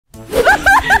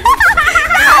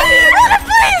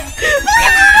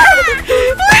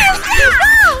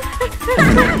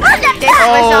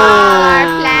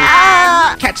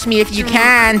me if you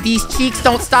can. These cheeks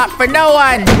don't stop for no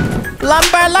one.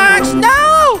 Lumbar lunch,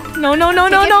 no! No. Back!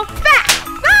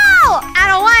 No! I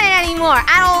don't want it anymore.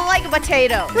 I don't like a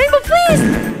potato. Rainbow, please.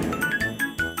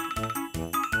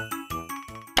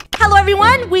 Hello,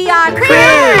 everyone. We are KREW,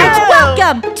 and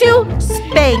welcome to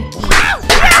Spanky.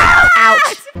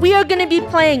 Ouch. We are going to be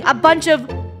playing a bunch of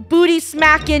booty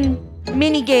smacking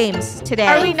mini games today.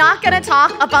 Are we not gonna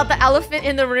talk about the elephant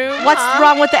in the room? What's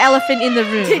wrong with the elephant in the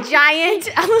room? The giant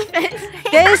elephant.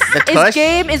 This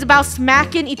game is about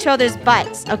smacking each other's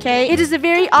butts, okay? It is a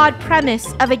very odd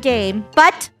premise of a game,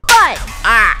 but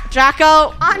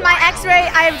Draco. On my x-ray,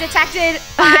 I have detected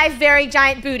 5 very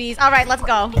giant booties. All right, let's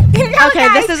go. Okay,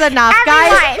 this is enough.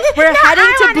 Guys, we're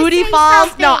heading to Booty Falls.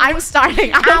 Something. No, I'm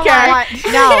starting. I don't care.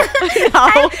 No.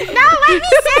 No, let me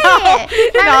say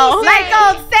it. Let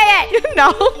Gold say it.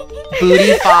 No.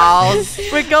 Booty Falls.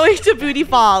 We're going to Booty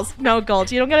Falls. No,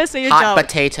 Gold, you don't gotta say your Hot joke.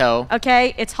 potato.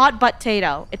 Okay, it's hot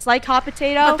potato. It's like hot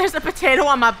potato. But there's a potato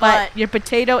on my butt. But your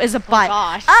potato is a butt.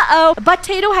 Gosh. Uh-oh. A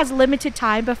potato has limited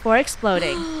time before exploding.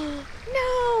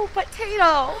 No,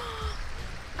 potato.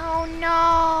 Oh,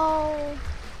 no.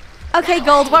 Okay,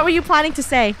 Gold, what were you planning to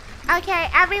say? Okay,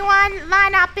 everyone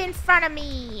line up in front of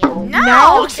me.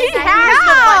 No, she has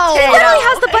the potato. She literally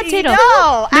has the potato.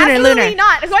 No, absolutely Lunar.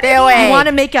 not. What Stay away. You want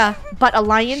to make a butt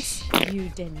alliance? You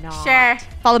did not. Sure.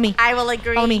 Follow me. I will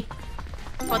agree. Follow me.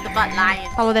 For the butt lion.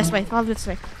 Follow this way. Follow this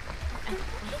way.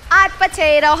 Hot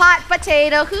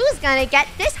potato. Who's gonna get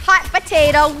this hot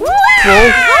potato? Woo!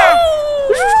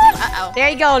 Uh-oh. There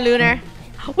you go, Lunar.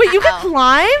 Wait, you can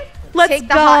climb? Let's Take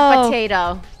the go. hot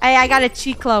potato. Hey, I got a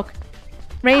cheat cloak.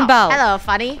 Rainbow. Oh, hello,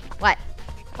 Funneh. What?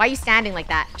 Why are you standing like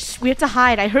that? Shh, we have to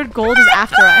hide. I heard Gold is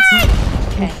after us.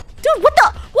 Okay. Dude, what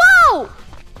the? Whoa!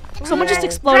 Someone just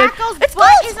exploded. Draco's It's butt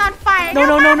Gold! is on fire.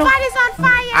 No. My butt is on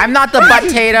fire. I'm not the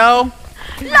potato.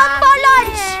 Lumbar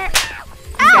lunch.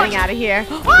 Getting out of here.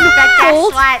 But guess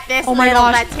Gold? what? This Oh my little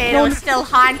gosh. potato No. is still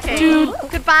haunted. Dude.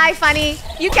 Goodbye, Funneh.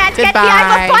 You can't get me. Goodbye.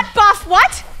 I'm a butt buff.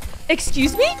 What?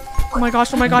 Excuse me? Oh my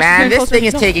gosh. Man, this thing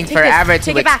is taking forever to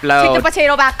Take it back. Take the explode.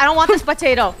 potato back. I don't want this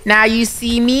potato. Now you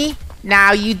see me.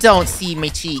 Now you don't see my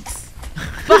cheeks.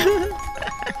 Go.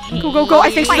 I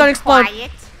think she's gonna explode.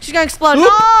 Quiet. She's gonna explode.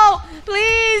 No!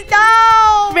 Please,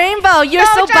 no! Rainbow, you're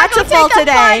so Draco, bountiful take the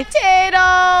today.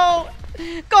 potato!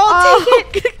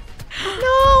 Take it!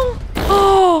 No!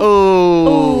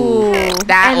 Ooh.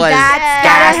 That was That's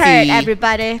gotta hurt, gassy.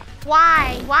 everybody.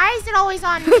 Why? Why is it always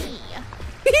on me?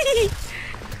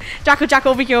 Draco,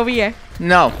 over here.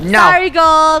 No. Sorry,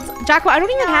 Gold. Draco, I don't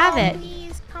even have it.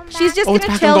 Please come back. She's just Oh, it's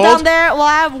gonna back on chill Gold? down there while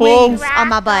I have wings on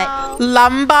my butt. Draco.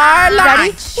 Lumbar Ready?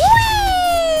 lunch.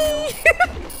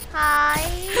 Hi.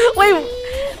 Wait.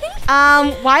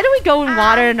 Why do we go in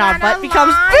water and our butt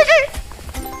becomes bigger?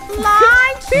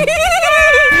 Lunch. Give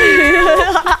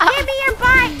me your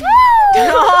butt.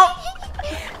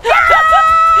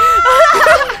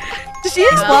 Did she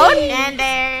explode? And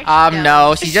there.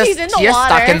 No. She's She's in the just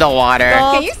stuck water. in the water.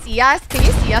 Can you see us? Can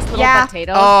you see us, little Yeah.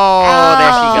 potatoes? Oh,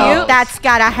 there she goes. That's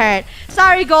gotta hurt.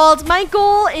 Sorry, Gold. My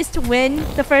goal is to win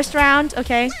the first round,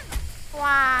 okay?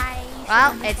 Why?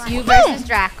 Well, it's you versus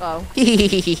Draco.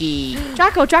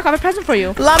 Draco, I have a present for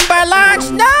you. Lumbar lunch.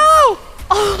 No.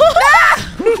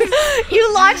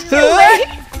 You launched your leg.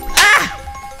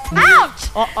 Ouch!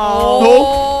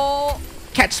 Oh.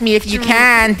 Catch me if you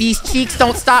can. These cheeks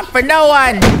don't stop for no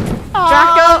one.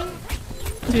 Draco.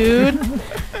 Dude.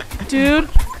 You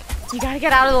gotta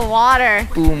get out of the water.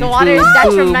 Boom, The water is boom, boom.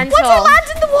 detrimental. Once it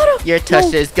lands in the water. Your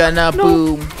tush is gonna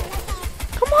boom.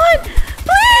 Come on.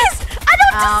 Please. I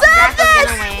don't deserve Draco's this.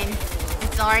 gonna win.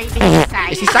 It's already been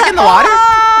decided. Is she stuck in the water?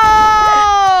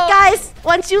 Oh! Guys,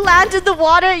 once you land in the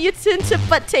water, you turn to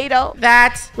potato.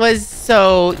 That was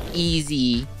so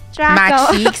easy. Draco. My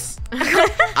cheeks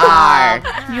are.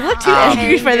 You look too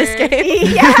angry for this game.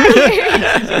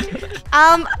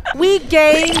 We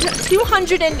gained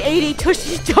 280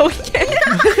 Tushy tokens.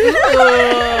 That's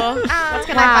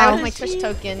gonna buy with my tush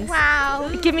tokens. Wow.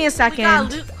 Give me a second.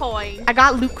 Got loot coin. I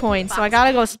got loot coins, so I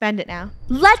gotta go spend it now.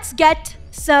 Let's get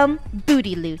some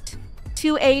booty loot.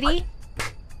 280.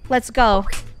 Let's go.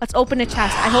 Let's open a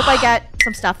chest. I hope I get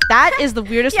some stuff. That is the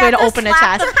weirdest way to open a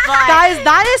chest. Guys,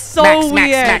 that is so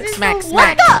weird. Smack.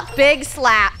 Big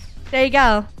slap. There you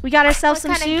go. We got ourselves some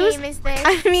What kind shoes. of game is this?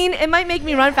 I mean, it might make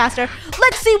me run faster.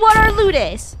 Let's see what our loot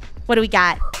is. What do we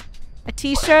got? A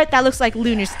t-shirt? That looks like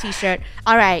Lunar's t-shirt.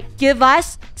 All right. Give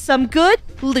us some good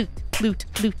loot. Loot.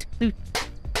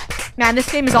 Man,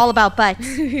 this game is all about butts.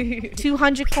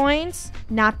 200 coins?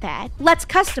 Not bad. Let's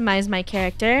customize my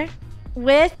character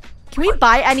with... Can we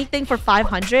buy anything for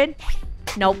 500?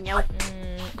 Nope. Nope.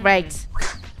 Great.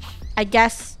 I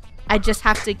guess I just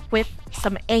have to equip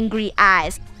some angry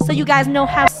eyes so you guys know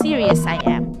how serious I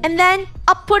am. And then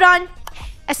I'll put on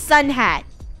a sun hat.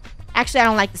 Actually, I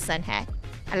don't like the sun hat.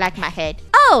 I like my head.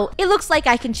 Oh, it looks like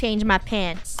I can change my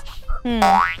pants.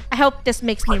 I hope this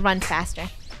makes me run faster.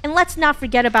 And let's not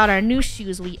forget about our new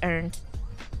shoes we earned.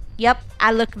 Yep,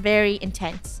 I look very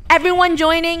intense. Everyone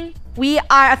joining? We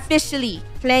are officially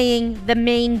playing the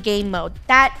main game mode.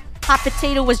 That hot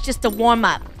potato was just a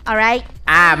warm-up, all right?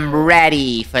 I'm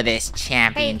ready for this Hey,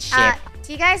 championship.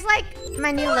 do you guys like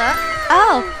my new look?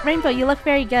 Oh, Rainbow, you look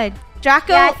very good.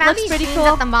 Draco Yeah, I found looks these pretty jeans cool.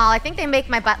 at the mall. I think they make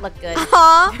my butt look good.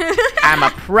 Aw. I'm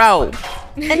a pro.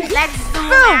 Let's zoom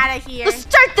Boom. out of here. Let's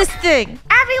start this thing.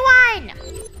 Everyone,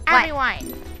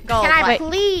 Go. can I what?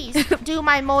 please do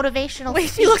my motivational Wait,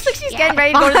 speech? she looks like she's Yeah. getting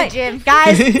ready to go to the Fine. gym.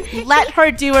 Guys, let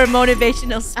her do her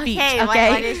motivational speech, Okay, okay?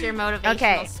 what is your motivational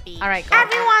Okay. speech? All right, go.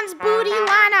 Everyone's booty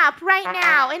line up right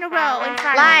now in a row in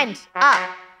front Lined of me. up.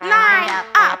 Line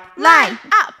up. Line.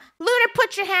 up. Lunar,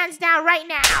 put your hands down right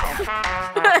now.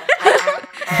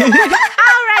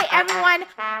 All right, everyone.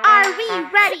 Are we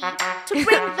ready to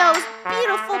bring those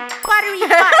beautiful buttery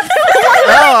butts?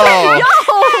 Oh,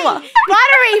 Yo!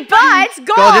 Buttery butts,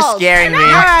 gold. go to scaring me.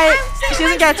 All right, she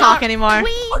doesn't get to talk anymore.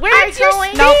 Where's your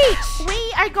going, speech?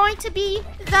 We are going to be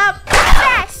the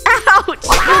best Ouch!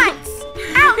 butts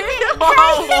out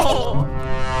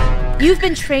there. You've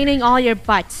been training all your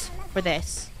butts for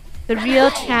this. The real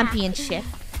championship.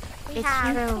 It's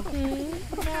true.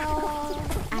 No,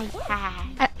 I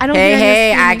have. I don't Hey, hear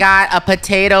hey, any I screaming. got a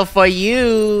potato for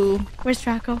you. Where's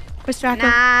Draco? Where's Draco?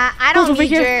 Nah, I Gold don't over need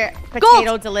here. your Gold!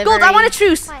 potato delivery. Gold, I want a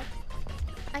truce. What?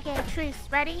 Okay, truce.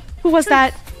 Ready? Who was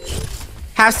that?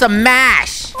 Have some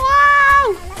mash.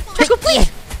 Whoa! Draco,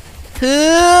 please!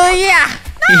 Yeah.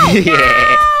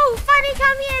 Yeah. Oh, Funny,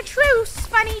 come here. Truce.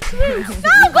 Funny, truce.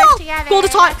 No, Gold! Together. Gold,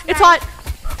 it's hot. That's It's right.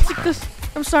 hot. Take this.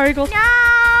 I'm sorry, Gold.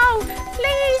 No!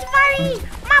 Please, Funny!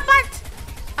 My butt!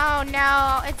 Oh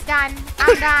no, it's done.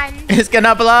 I'm done. It's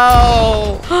gonna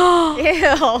blow.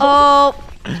 Ew.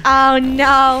 Oh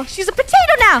no. She's a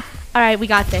potato now. All right, we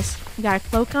got this. We got our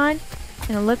cloak on,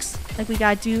 and it looks like we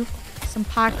gotta do some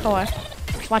parkour.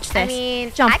 Watch this. I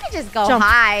mean, Jump. I could just go Jump.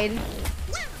 hide.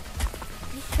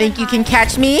 Think you can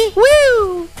catch me?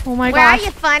 Woo! Oh my Where gosh. are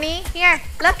you, Funny? Here,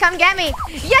 look, come get me.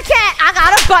 You can't. I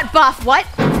got a butt buff. What?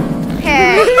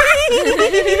 Hey.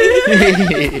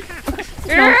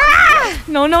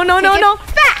 No, no, no, no, no.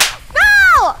 Fat.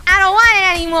 No! I don't want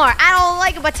it anymore. I don't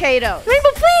like potatoes. Rainbow,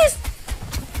 please.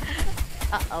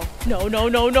 Uh-oh. No, no,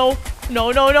 no, no.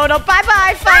 No, no, no, no.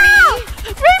 Bye-bye, Funny.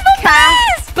 Rainbow,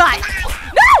 please. Bye.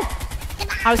 No!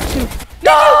 I was too.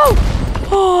 No!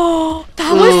 Oh,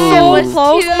 that was so Ooh.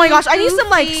 close. Oh my gosh, I need some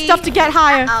like goofy. stuff to get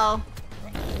higher. Oh.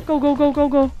 Go, go, go, go,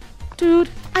 go. Dude,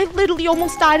 I literally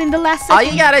almost died in the last All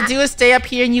second. you gotta do is stay up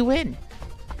here and you win.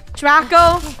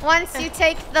 Draco, Once you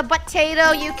take the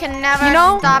potato, you can never you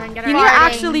know, stop you need to farting.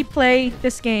 actually play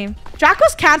this game.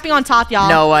 Draco's camping on top, y'all.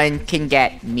 No one can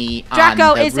get me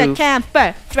Draco on the is a roof.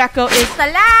 camper. Draco is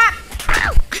Slap.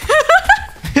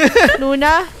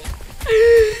 Luna.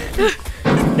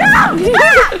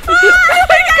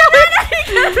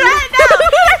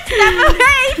 Step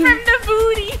away from the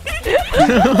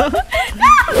booty.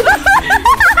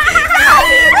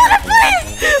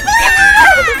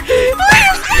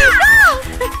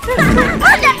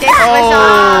 This was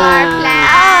all our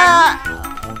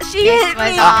plan. She This hit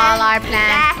was me. all our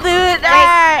plan.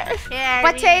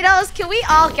 Luna. Potatoes, can we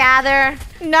all gather?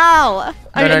 No.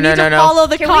 I no, need no, to no. follow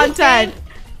the Can content.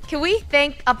 Can we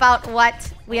think about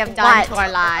what we have done What? to our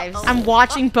lives? I'm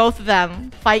watching both of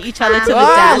them fight each other to the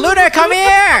Oh, death. Luna, come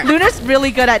here. Luna's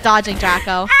really good at dodging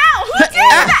Draco. Ow! Who did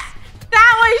that?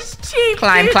 That was cheap.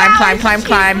 Climb, dude. climb, That climb, was climb, cheap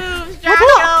climb. moves, Look,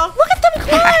 Draco. look at them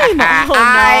climb. Oh,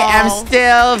 I am no.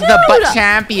 still the butt Dude.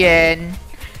 champion.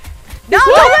 No, What?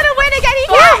 you're gonna win again. He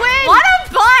can't win. What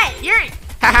a butt! You're.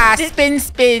 Haha, spin,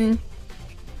 spin.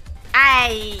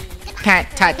 I. Can't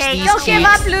touch Okay, these Don't give cheeks.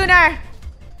 up, Lunar.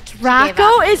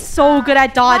 Draco is so good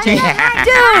at dodging.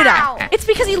 Wow. Dude, it's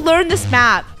because he learned this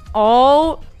map.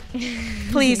 Oh,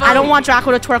 please. I don't want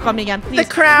Draco to twerk on me again. The Please.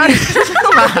 crown is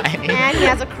mine. And he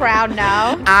has a crowd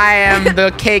now. I am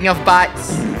the king of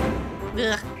butts.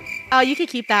 Ugh. Oh, you can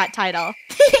keep that title.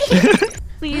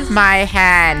 Please. My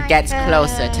hand gets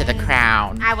closer to the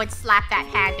crown. I would slap that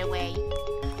hand away.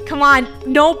 Come on.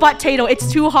 No potato.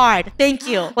 It's too hard. Thank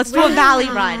you. Let's do a valley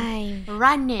run.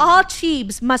 Running. All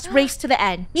Cheebs must race to the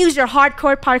end. Use your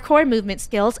hardcore parkour movement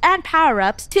skills and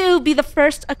power-ups to be the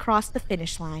first across the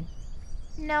finish line.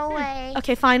 No way.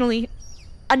 Okay, finally.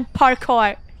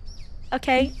 Parkour.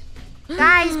 Okay?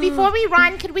 Guys, before we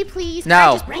run, could we please? No. Can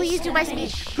I just please do my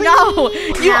speech? No,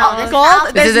 you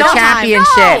Gold. This is a no time.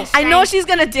 championship. I know what she's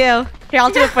gonna do. Here, I'll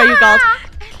do it for you, Gold.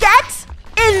 Get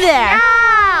in there.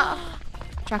 No.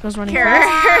 Draco's running first.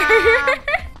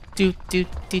 Do.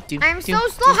 I'm so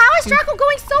slow. How is Draco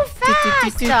going so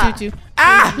fast? Do.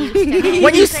 Ah!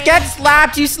 When you get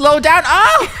slapped, you slow down.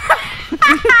 Oh!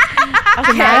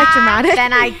 Dramatic.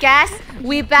 Then I guess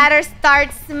we better start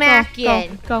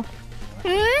smacking. Go.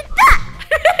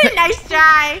 Nice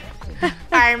try.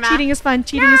 Sorry, Ma. Cheating is fun.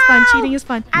 Cheating is fun. Cheating is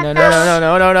fun. No.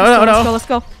 Let's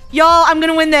go. Yo, I'm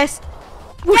gonna win this.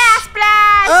 Gas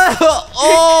blast.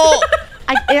 Oh!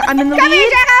 I'm in the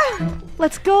lead.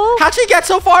 Let's go. How'd she get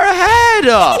so far ahead?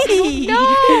 No.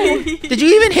 Did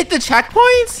you even hit the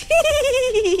checkpoints?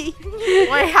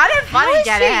 Wait, how did Funneh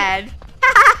get ahead?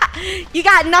 You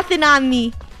got nothing on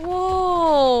me.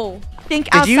 Whoa. Think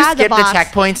Did outside you skip the box. the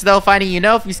checkpoints though, Funny? You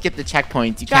know if you skip the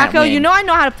checkpoints, you can't Draco, win. you know I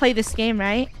know how to play this game,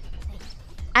 right?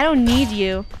 I don't need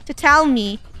you to tell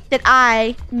me that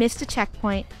I missed a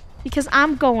checkpoint because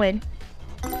I'm going.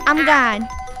 I'm gone.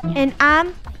 And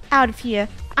I'm out of here.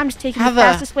 I'm just taking the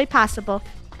fastest way possible.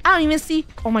 I don't even see.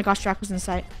 Oh my gosh, Draco's in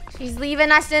sight. She's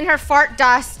leaving us in her fart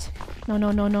dust. No.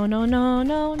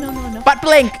 Butt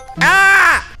blink!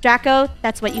 Ah! Draco,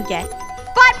 that's what you get.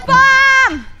 Butt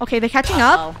bomb! Okay, they're catching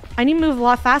up. I need to move a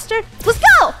lot faster. Let's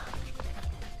go!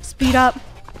 Speed up.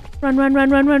 Run.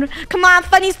 Come on,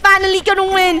 Funneh's finally gonna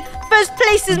win. First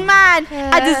place is mine.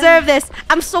 I deserve this.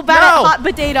 I'm so bad at hot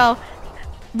potato.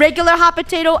 Regular hot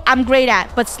potato, I'm great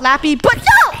at. But slappy, but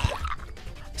no!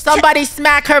 Somebody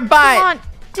smack her butt! Come on,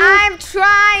 dude. I'm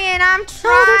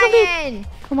trying.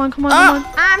 Come on.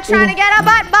 I'm trying to get a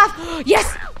butt buff.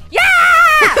 Yes!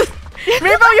 Yeah!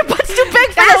 Rainbow, your butt's too big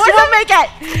for this. You won't make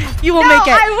it. You won't make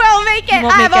it. I will make it.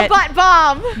 won't I have make a it. butt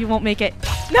bomb. You won't make it.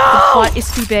 No! The butt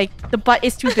is too big. The butt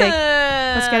is too big.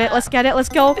 Let's get it. Let's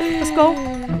go.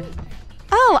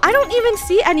 Oh, I don't even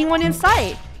see anyone in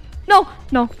sight. No.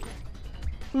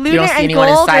 Lunar don't see and anyone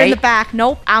in Gold are in the sight? back.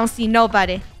 Nope, I don't see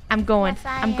nobody. I'm going. Yes,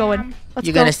 I I'm going. am. Let's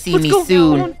You're go. gonna see Let's me go.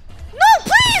 soon. No,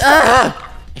 please. Ugh!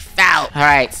 I fell. All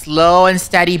right, slow and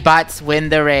steady butts win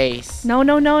the race. No.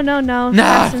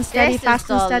 Fast and steady. This Fast is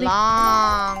and the steady.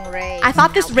 long race. I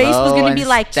thought this race was Slow gonna be and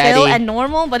like chill steady. and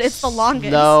normal, but it's the longest.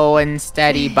 Slow and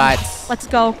steady butts. Let's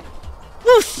go.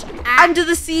 Whoosh! Under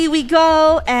the sea we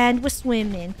go, and we're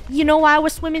swimming. You know why we're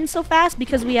swimming so fast?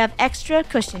 Because we have extra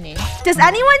cushioning. Does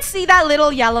anyone see that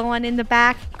little yellow one in the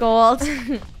back? Gold.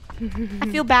 I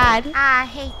feel bad. I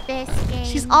hate this game.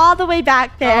 She's all the way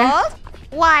back there. Gold?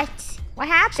 What? What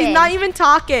happened? She's not even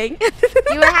talking.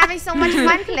 You were having so much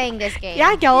fun playing this game.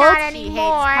 Yeah, Gold. Not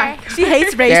anymore. She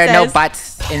hates races. There are no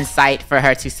butts in sight for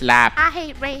her to slap. I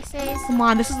hate races. Come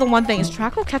on, this is the one thing. Is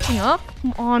Draco catching up?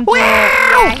 Come on, bro.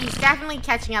 Yeah, he's definitely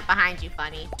catching up behind you,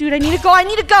 Funneh. Dude, I need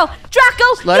to go.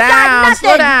 Draco, Slow you got down, nothing.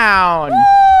 slow down.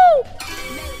 Woo!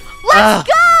 Let's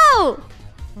go.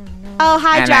 Oh,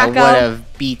 hi, And Draco. I would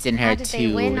have beaten her How did they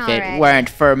too win if already? it weren't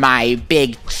for my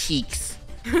big cheeks.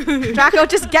 Draco,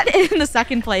 just get in the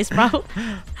second place, bro.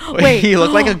 Wait. you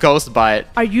look like a ghost butt.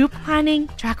 Are you planning?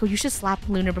 Draco, you should slap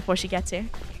Lunar before she gets here.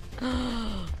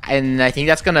 And I think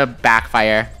that's gonna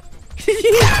backfire.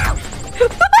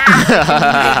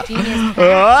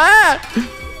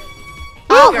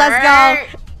 Oh, let's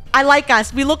go. I like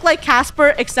us. We look like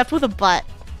Casper, except with a butt.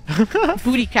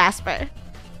 Booty Casper.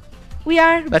 We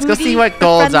are Let's go see what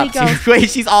Gold's up to. Wait,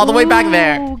 she's all the way back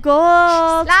there. Ooh,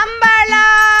 Gold. Slumber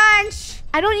lunch.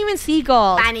 I don't even see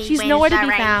Gold. Funneh She's wins nowhere to the be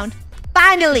race. found.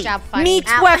 Finally, Good job, Funneh. me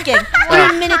Ow. twerking.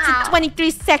 3 minutes and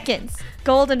 23 seconds.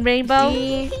 Gold and Rainbow.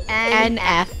 D And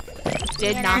F.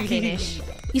 Did not finish.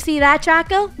 You see that,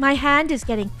 Draco? My hand is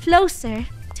getting closer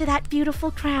to that beautiful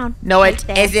crown. No, right it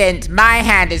there. isn't. My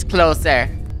hand is closer.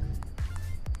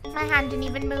 My hand didn't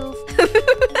even move.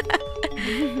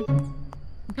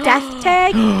 Death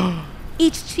tag.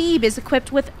 Each team is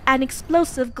equipped with an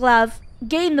explosive glove.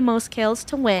 Gain the most kills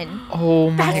to win. Oh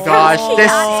my That's gosh, so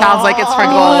this cute. sounds like it's for Oh,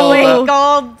 Gold. wait.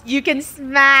 Gold, you can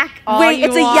smack. all Wait, you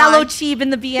it's a want. yellow cheeb in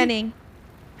the beginning.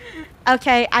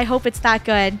 Okay, I hope it's that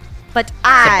good. But a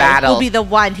I battle. will be the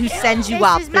one who sends you This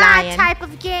out is my flying. type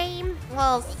of game.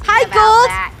 Well, Hi, Gold.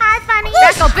 Hi, Funneh.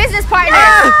 Draco, business partner.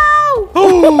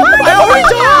 Oh, I already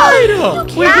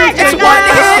died! Wait, It's no. one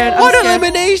hit, I'm one scared.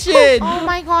 elimination! Oh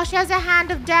my gosh, she has a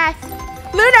hand of death.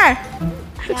 Lunar!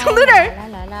 It's Lunar!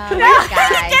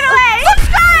 Get away!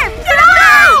 Subscribe!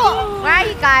 No! Where are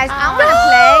you guys? I want to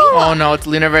play. Oh no, it's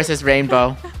Lunar versus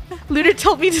Rainbow. Lunar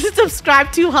told me to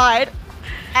subscribe too hard.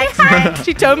 Excellent.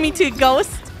 She told me to ghost.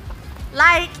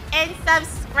 Like and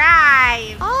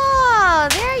subscribe. Oh,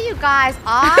 there you guys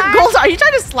are. Gold's Are you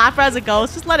trying to slap her as a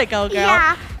ghost? Just let it go, girl.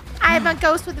 Yeah, I'm a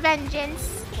ghost with vengeance.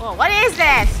 Whoa, what is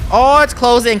this? Oh, it's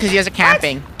closing because you guys are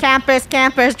camping. Campers,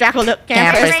 Draco, look,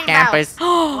 campers. Campers.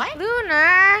 What?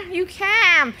 Lunar, you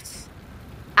camped.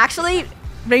 Actually,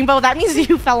 Rainbow, that means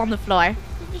you fell on the floor.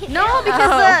 No,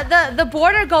 because the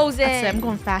border goes in. That's it, I'm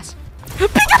going fast.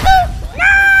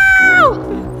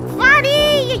 No!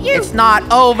 Funny, you. It's not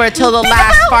over till the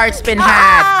last fart's been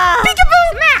had.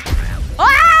 Peekaboo! Smack!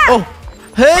 Oh.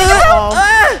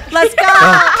 Let's go.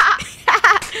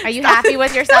 Are you happy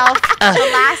with yourself? The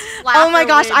last slap. Oh my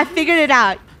gosh, I figured it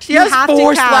out. She has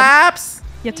 4 slaps.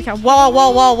 You have to count. Whoa.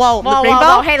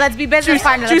 Rainbow? Hey, let's be business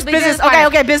partners. Choose business.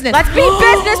 Okay, business. Let's be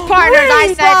business partners.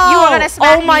 I said you were gonna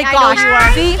smack me. Oh my gosh. I know you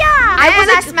are. See? Yeah. I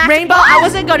wasn't Rainbow. I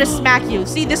wasn't gonna smack you.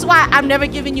 See, this is why I'm never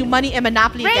giving you money in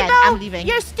Monopoly again. Rainbow, I'm leaving.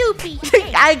 you're stupid.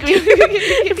 I agree.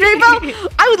 Rainbow,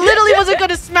 I literally wasn't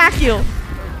gonna smack you.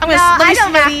 I'm gonna let me I don't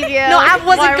smack. believe you. No, I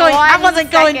wasn't For going. I 1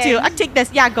 wasn't going to. second. I take this.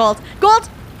 Yeah, gold. Gold.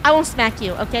 I won't smack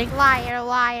you. Okay. Liar,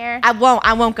 liar. I won't,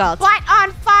 gold. Butt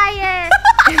on fire.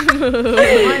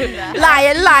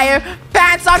 Liar.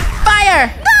 Pants on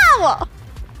fire. No.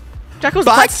 Draco's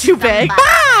Butt butt's too big.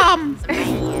 Bomb.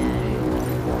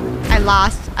 I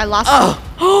lost. Oh.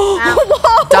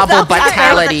 Whoa, Double that was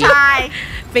fatality.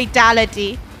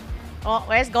 Fatality. Oh,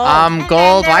 where's gold?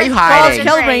 Gold, why are you hiding?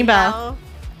 Kill Rainbow.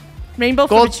 Rainbow for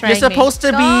Gold, betraying you're supposed to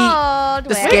be Gold,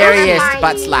 the where- scariest Find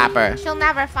butt me. slapper. She'll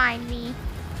never find me.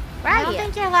 Where I are don't you?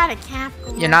 think you're allowed to camp.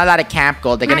 Gold. You're not allowed to camp,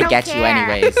 Gold. They're I gonna don't get you care.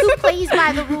 anyways. Who plays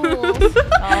by the rules?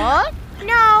 Oh,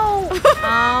 No.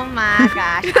 oh my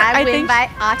gosh. I win think- by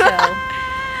auto.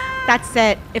 That's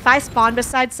it. If I spawn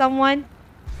beside someone,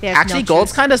 there's Actually, no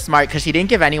Gold's choice. kind of smart because she didn't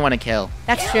give anyone a kill.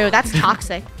 That's true. That's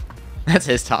toxic. That's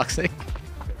his toxic.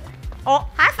 Oh,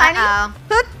 hi, Funny.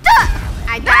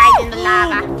 I died in the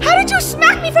lava. How did you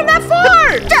smack me from that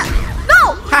far?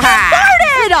 No!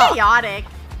 Haha. Chaotic.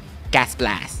 Gas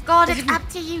blast. Gold, it's up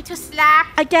to you to slap.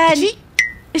 Again. Did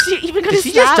Is she even gonna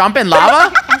she just stop? jump in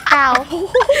lava? I fell.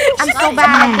 I'm so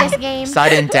bad at this game.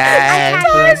 Sudden I death.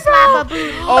 can't even slap a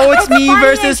boot. Oh, it's me Funny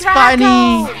versus and Draco.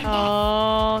 Funny.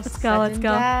 Oh, Let's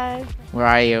go. Where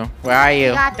are you? Where are You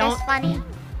you? got this, Funny.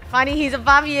 Funny, he's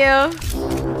above you.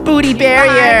 Booty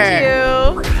barrier.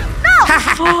 Behind you.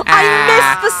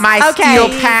 I missed the My okay. steel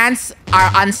pants are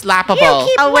unslappable.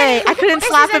 Oh wait, I couldn't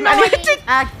slap him. Again.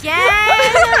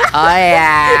 Oh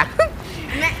yeah.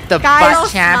 The Guys,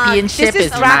 bus championship This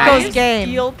is is Draco's mine. game.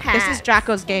 Steel This pants. is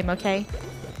Draco's game, okay?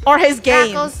 Or his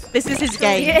game. Draco's- This is his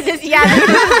game. Yeah, this is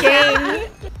game.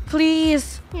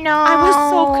 Please. No. I was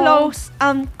so close.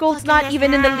 Gold's Look at not his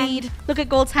even in the hand. lead. Look at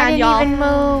Gold's I hand, didn't y'all. even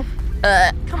move.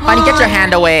 Honey, get your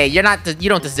hand away. You're not. You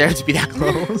don't deserve to be that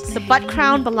close. The butt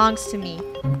crown belongs to me.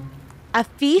 A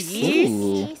feast.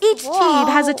 Ooh. Each team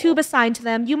has a tube assigned to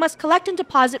them. You must collect and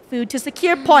deposit food to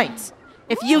secure points.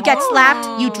 If you get slapped,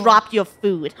 you drop your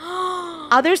food.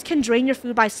 Others can drain your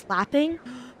food by slapping.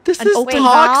 This An is open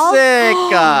toxic.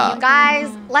 Guys,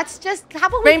 let's just. How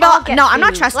about we Rainbow, all get no, I'm not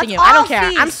food? trusting Let's you. I all don't care.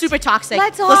 I'm feast. super toxic.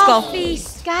 Let's go. all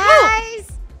feast,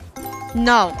 guys.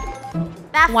 No.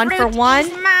 That One for fruit one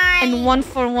is mine. and one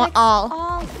for one. All.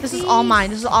 All This is all mine.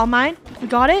 This is all mine. We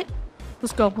got it?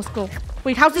 Let's go.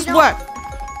 Wait, how's this work?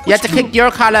 You have to pick your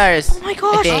colors. Oh my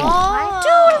gosh. think. Dude,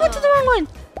 I went to the wrong one.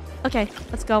 Okay,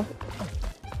 let's go.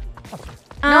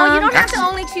 No, you don't have That's- to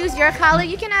only choose your color.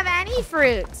 You can have any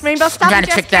fruits. Rainbow, I'm stop. trying to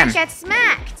Just trick them. can't get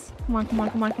smacked. Come on. Drop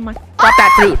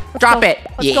that fruit. Drop go. it.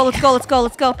 Let's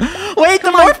go. Wait,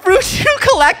 the more fruits you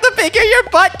collect, the bigger your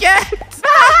butt gets.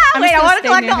 I'm Wait, just I gonna want to stay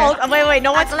collect near the her. old. Wait,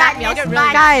 no one I'll slapped me. I'll let get this really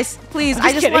bite. Guys, please, I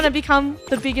just kidding. want to become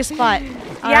the biggest butt.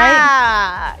 All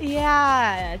right?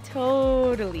 Yeah,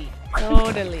 totally.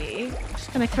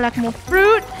 Just gonna collect more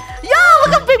fruit. Yo,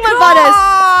 look how big my butt is.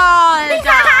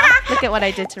 Look at what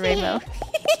I did to Rainbow.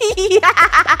 Wait,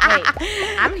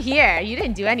 I'm here. You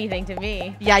didn't do anything to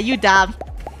me. Yeah, you dumb.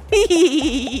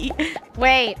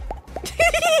 Wait.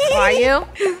 Who are you?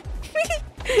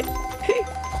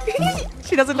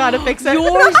 She doesn't know how to fix it.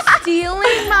 You're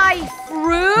stealing my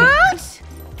fruit?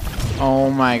 Oh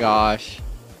my gosh.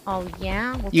 Oh,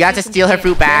 yeah? Well, You got to can steal her play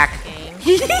fruit this back. game.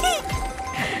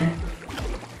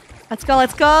 Let's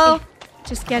go.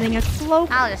 Just getting a slow.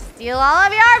 I'll just steal all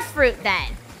of your fruit then.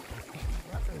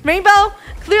 Rainbow,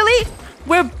 clearly,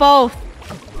 we're both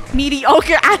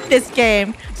mediocre at this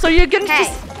game. So you're gonna Hey.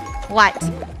 just... What?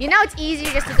 You know it's easier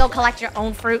just to go collect your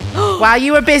own fruit. While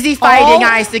you were busy fighting, Oh.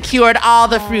 I secured all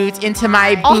the fruits into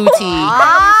my booty.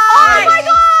 Oh my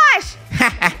gosh!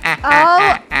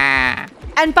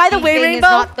 And by the way, Cheating is Rainbow,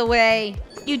 not the way.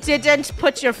 you didn't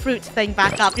put your fruit thing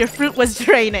back up. Your fruit was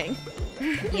draining.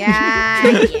 Yeah.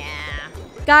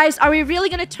 Guys, are we really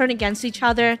gonna turn against each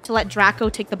other to let Draco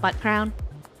take the butt crown?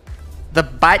 The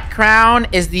butt crown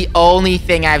is the only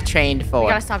thing I've trained for. We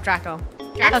gotta stop Draco.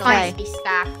 Draco Okay. must be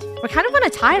stopped. We're kind of on a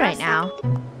tie right now.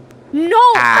 No,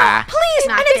 Ah. please,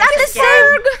 Not and it's at the this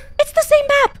same. It's the same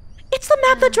map. It's the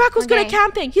map that Draco's good at Okay.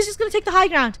 camping. He's just gonna take the high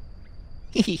ground.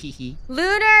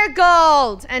 Lunar,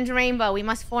 gold, and rainbow. We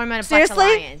must form a Seriously?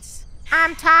 butt alliance.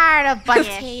 I'm tired of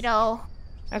potato.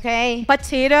 Okay?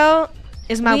 Potato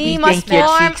is my We weakness. must think your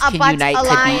form cheeks a can butt unite to beat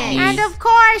alliance. me? And of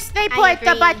course, they put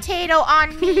the agree. potato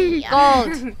on me. Gold.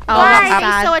 Oh, Why that's are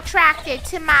sad. you so attracted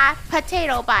to my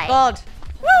potato bite? Gold.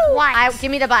 What?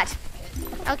 Give me the butt.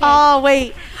 Okay. Oh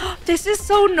wait, this is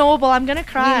so noble. I'm gonna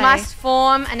cry. We must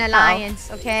form an alliance,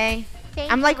 okay?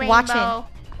 Thank I'm, you, like, watching. Rainbow.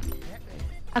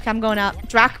 Okay, I'm going up.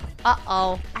 Drac.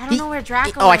 Uh-oh. I don't know where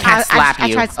Draco Oh, I is. can't slap I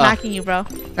you. tried Oh. smacking you, bro.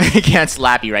 I can't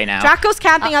slap you right now. Draco's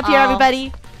camping up here, Uh-oh.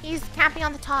 everybody. He's camping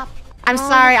on the top. I'm No,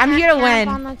 sorry. you I'm here to can't camp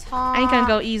win. on the top. I ain't gonna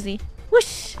go easy.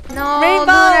 Whoosh. No,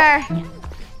 Rainbow. Lunar.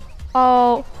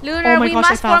 Oh. Lunar, Oh my we gosh, I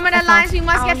must fell. form an I fell. alliance. We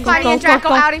must get Go, Funneh go, and Draco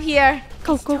go. out of here.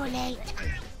 Go, Too go. late.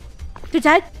 They're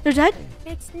dead. They're dead.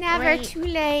 It's never Wait. too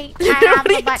late. What I have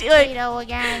are you a doing? potato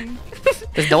again.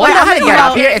 There's no one What how to happened? get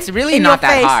up here. It's really In not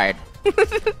your that face. hard.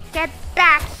 Get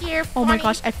back here, Oh my Funneh.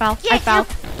 gosh, I fell. Get I fell. your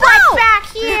butt back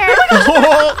here.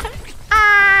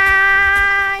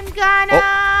 I'm gonna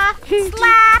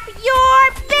slap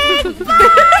your big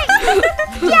butt.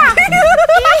 Yeah.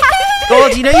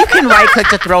 Gold, you know you can right click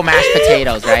to throw mashed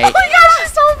potatoes, right? Oh my gosh,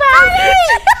 she's so bad.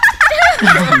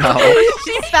 No.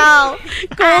 She fell.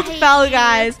 Gold hate fell, you.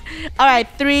 guys. All right,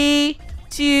 3,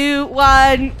 2,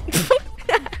 1.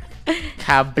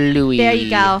 Kablooey. There you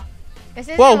go. This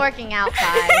isn't Whoa. working out,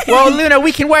 guys. Whoa, Luna,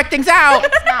 we can work things out.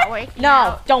 It's not working.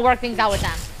 No, don't work things out with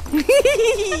them.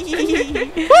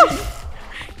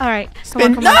 All right, come Spin-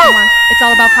 on, come on, No! come on. It's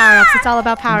all about power-ups. It's all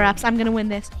about power-ups. I'm gonna win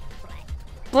this.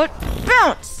 But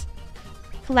bounce.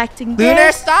 Collecting Luna,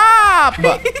 this. stop!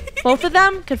 Both of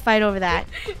them could fight over that.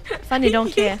 Funny,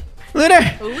 don't care. Luna,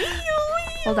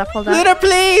 Hold up, hold up. Luna,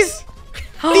 please.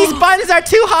 These buns are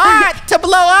too hot to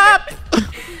blow up.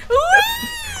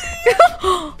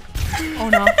 Oh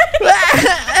no.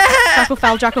 Draco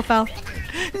fell, Draco fell.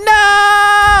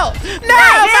 No! No,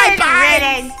 my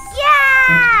buns!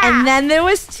 Yeah. And then there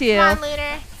was 2. Come on,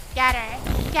 Lunar. Get her.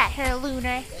 Get her,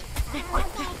 Lunar.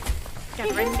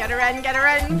 Gotta run, gotta run, gotta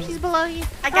run. She's below you.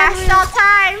 I got stall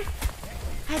time.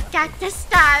 I got the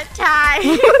stall time.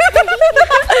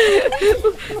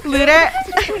 Looter,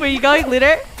 where you going,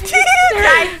 Looter? They're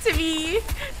right to me.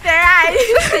 They're right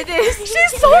to this.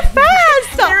 She's so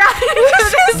fast! They're right to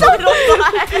this little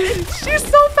butt. She's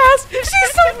so fast!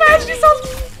 She's so fast! She's so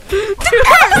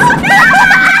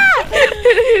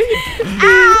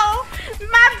Ow!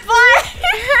 My butt!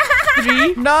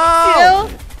 3, No!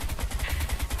 2.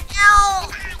 Ow!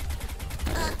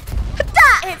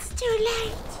 It's too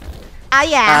late. Ah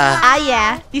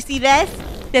yeah. You see this?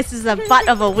 This is a butt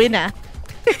of a winner.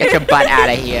 Get your butt out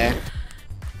of here.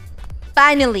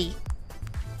 Finally.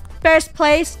 First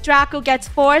place, Draco gets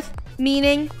 4th,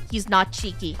 meaning he's not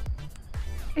cheeky.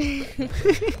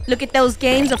 Look at those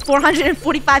gains of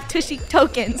 445 Tushy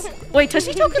tokens. Wait,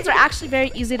 Tushy tokens are actually very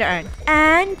easy to earn.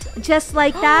 And just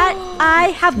like that, I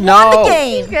have won No. the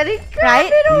game.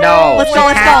 Right? No, Let's we go,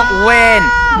 let's can't go. win.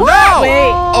 What? No!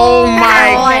 Wait. Oh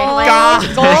my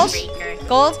god. Gold,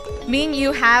 Gold, me and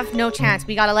you have no chance.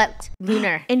 We gotta let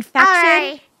Lunar. Infection.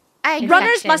 Alright. I agree. Runners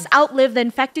Infection. must outlive the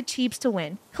infected cheeps to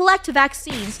win. Collect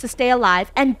vaccines to stay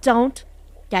alive and don't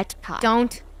get caught.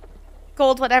 Don't.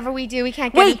 Gold, whatever we do, we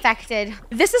can't get Wait. infected.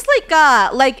 This is like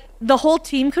the whole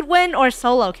team could win or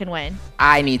solo can win.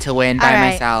 I need to win by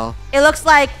Alright. myself. It looks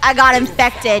like I got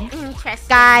infected. Interesting.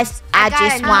 Guys, I got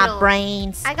just a want noodle.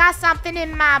 brains. I got something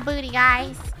in my booty,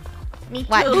 guys. Me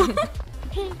What? too.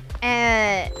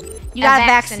 You got a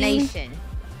vaccine?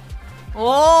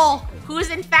 Oh, who's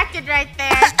infected right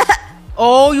there?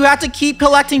 Oh, you have to keep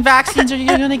collecting vaccines or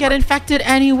you're gonna get infected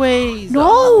anyways.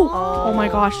 No! Oh my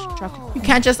gosh, Draco. You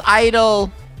can't just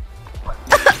idle.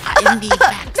 I need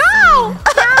vaccine. No,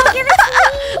 give it to me.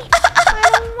 I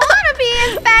don't want to be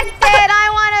infected. I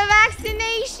want a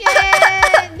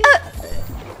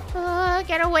vaccination.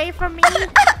 Get away from me.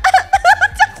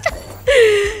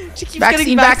 She keeps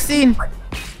Vaccine, vaccine.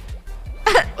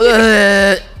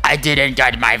 I didn't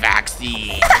get my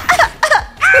vaccine.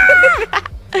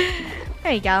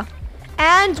 There you go.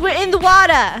 And we're in the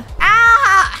water.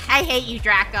 Ah, I hate you,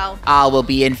 Draco. All will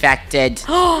be infected.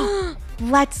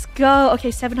 Let's go.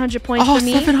 Okay, 700 points Oh, for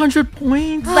me. 700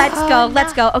 points. Let's go.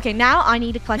 Let's go. Okay, now I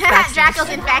need to collect vaccines. Draco's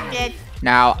infected.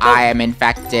 Now I am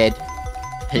infected.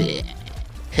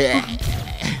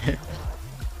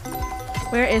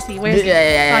 Where is he? Where is he?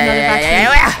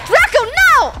 Yeah. Draco,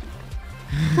 no!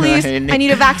 Please, I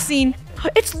need a vaccine.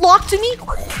 It's locked to me.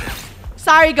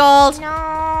 Sorry, Gold.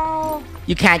 No.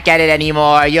 You can't get it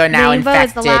anymore. You're now Rainbow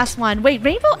infected. is the last one. Wait,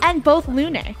 Rainbow and both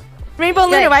Lunar. Rainbow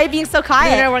and Lunar, why are you being so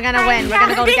quiet? Lunar, we're gonna win. We're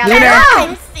gonna go together. Lunar.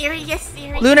 I'm serious.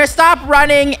 Lunar, stop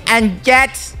running and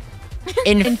get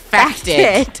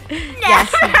infected.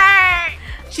 Yes.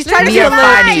 She's trying to You're do a loop.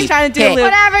 funny. She's trying to do a Okay. loop.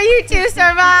 Whatever, you two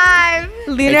survive.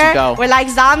 Where'd Lunar, you go? we're like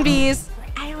zombies.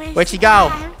 Where'd she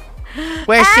go?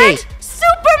 Where's she?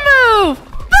 Super move!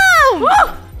 Boom!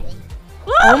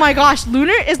 Oh my gosh,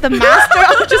 Lunar is the master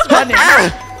of just running.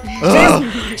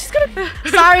 She's gonna.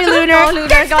 Sorry, Lunar. Go, Lunar,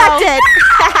 Get go.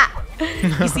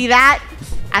 infected. You see that?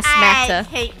 I smacked her.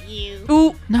 hate you.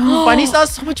 Ooh, No, Funneh still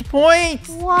has so much points.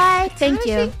 What? thank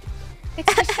you. It's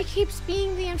because she keeps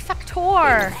being the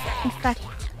infector.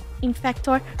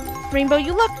 Infector. Rainbow,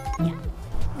 you look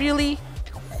really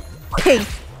pink.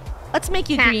 Let's make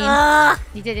you green.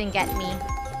 You didn't get me.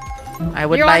 I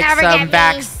would You'll like never get some me.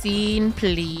 vaccine,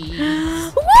 please.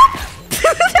 No!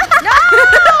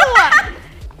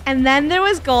 And then there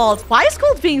was Gold. Why is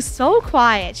Gold being so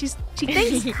quiet? She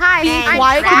thinks Hi, being I'm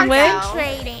quiet can win.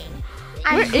 concentrating.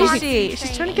 Where is she?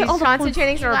 She's trying to get all the points.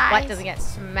 concentrating so her butt Guys. doesn't get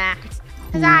smacked.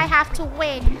 Because I have to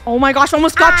win. Oh my gosh,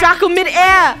 almost got Draco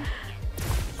mid-air.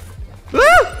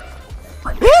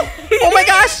 Oh my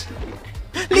gosh!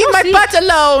 Leave my see. butt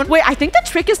alone! Wait, I think the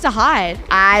trick is to hide.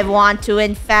 I want to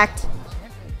infect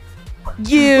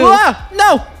you. Ah,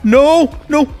 no!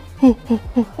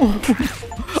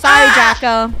 Sorry,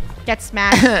 Draco. Get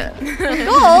smacked.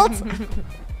 Gold!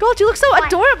 Gold, you look so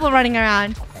adorable running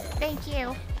around. Thank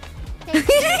you.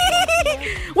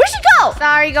 Where'd she go?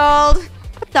 Sorry, Gold.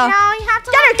 What the? No, you have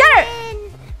to Get her, let get me her.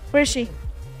 win. Where is she?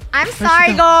 I'm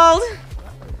sorry, Gold.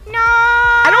 No.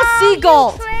 I don't see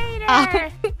Gold.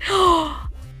 Traitor.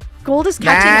 Gold is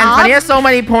catching Man, up. Funneh has so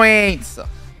many points.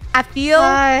 I feel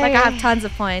Hi. like I have tons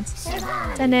of points.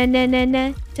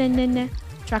 Da-na-na-na-na, da-na-na.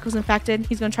 Draco's infected.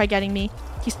 He's gonna try getting me.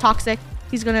 He's toxic.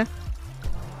 He's gonna.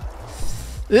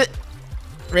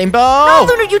 Rainbow! No,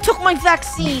 Lunar, you took my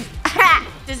vaccine.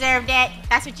 Deserved it.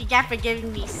 That's what you get for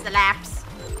giving me slaps.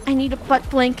 I need a butt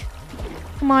blink.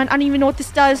 Come on, I don't even know what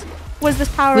this does. What is this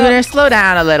power Lunar, up? slow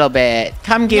down a little bit.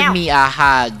 Come give No. me a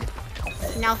hug.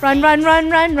 No, Run, run, run,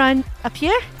 run, run. Up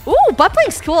here? Ooh, butt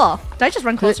blink's cool. Did I just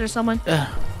run closer to someone?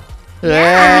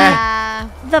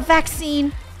 The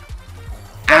vaccine.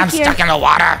 I'm here. stuck in the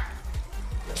water.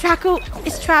 Draco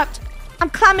is trapped. I'm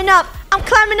climbing up. I'm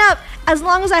climbing up. As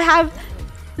long as I have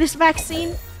this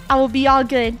vaccine, I will be all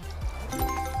good.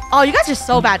 Oh, you guys are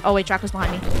so bad. Oh, wait, Draco's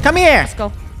behind me. Come here. Let's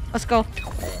go. Let's go.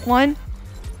 One.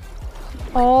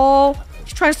 Oh,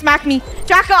 she's trying to smack me.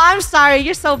 Draco, I'm sorry.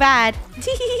 You're so bad.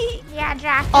 Yeah,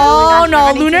 Draco. Oh, no,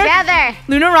 Running Lunar. Together.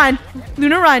 Lunar, run.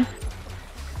 Lunar, run.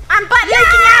 I'm butt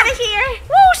leaking out of here.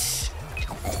 Whoosh.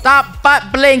 Stop butt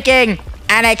blinking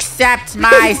and accept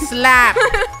my slap.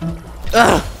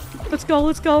 Ugh. Let's go.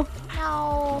 Let's go.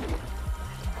 No.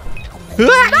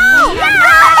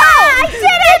 I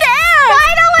did it!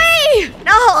 Finally!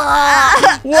 No.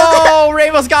 Whoa,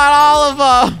 Rainbow's got all of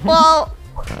them. Well,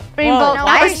 Rainbow, No, that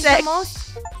I was think sick. the most.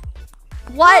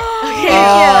 What? Oh.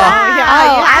 Yeah. Are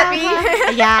you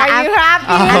happy? Yeah. Are you happy?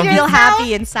 I with feel yourself?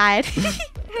 happy inside.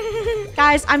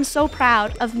 Guys, I'm so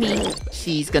proud of me.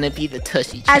 She's gonna be the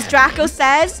tushy. As Draco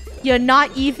says, you're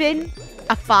not even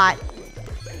a thought.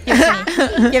 Give it to me.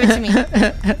 Give it to me.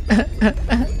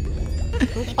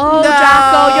 Oh,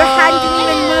 Draco, your hand didn't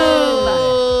even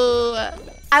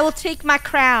move. I will take my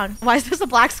crown. Why is this a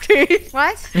black screen?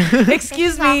 What?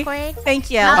 Excuse me. Awkward.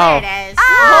 Thank you. Oh, Oh. there it is.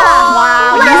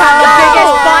 Wow. No. You have the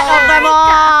biggest butt of them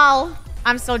all.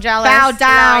 I'm so jealous. Bow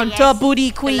down to a Glorious.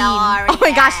 booty queen. Oh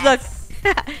my gosh, look.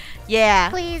 Yeah.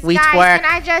 Please, We guys, twerk. can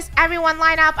I just, everyone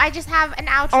line up? I just have an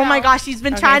outro. Oh my gosh, she's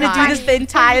been Okay, trying to do fine. this the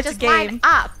entire Just game. line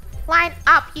up. Line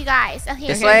up, you guys. Oh, here.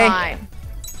 This Okay, way? fine.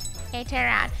 Okay, turn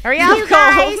around. Hurry up, You go.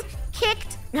 guys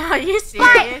kicked. Are you What?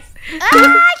 serious?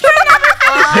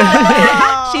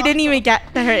 She didn't even get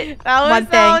her That was one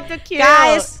so thing. cute.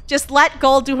 Guys, just let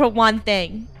Gold do her one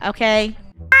thing, okay?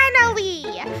 Finally,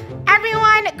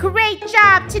 everyone, great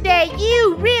job today.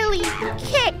 You really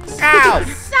kicked Ow.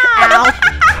 some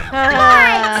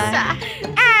butts.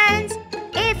 And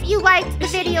if you liked the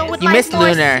video, would You like missed more.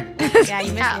 Lunar. Yeah,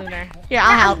 you missed Oh. Lunar. Here,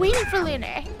 I'll I'm help. waiting for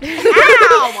Lunar.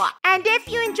 Ow! And if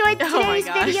you enjoyed Oh my today's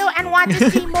gosh. video and want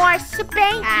to see more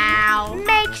Spanky,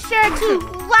 make sure to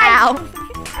like, Ow.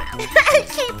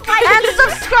 keep liking, And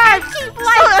subscribe. keep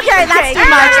liking. Okay, that's too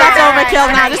much. That's overkill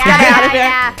now. Just get her out of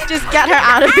here. Just get her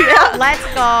out of here. Let's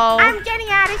go. I'm getting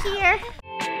out of here.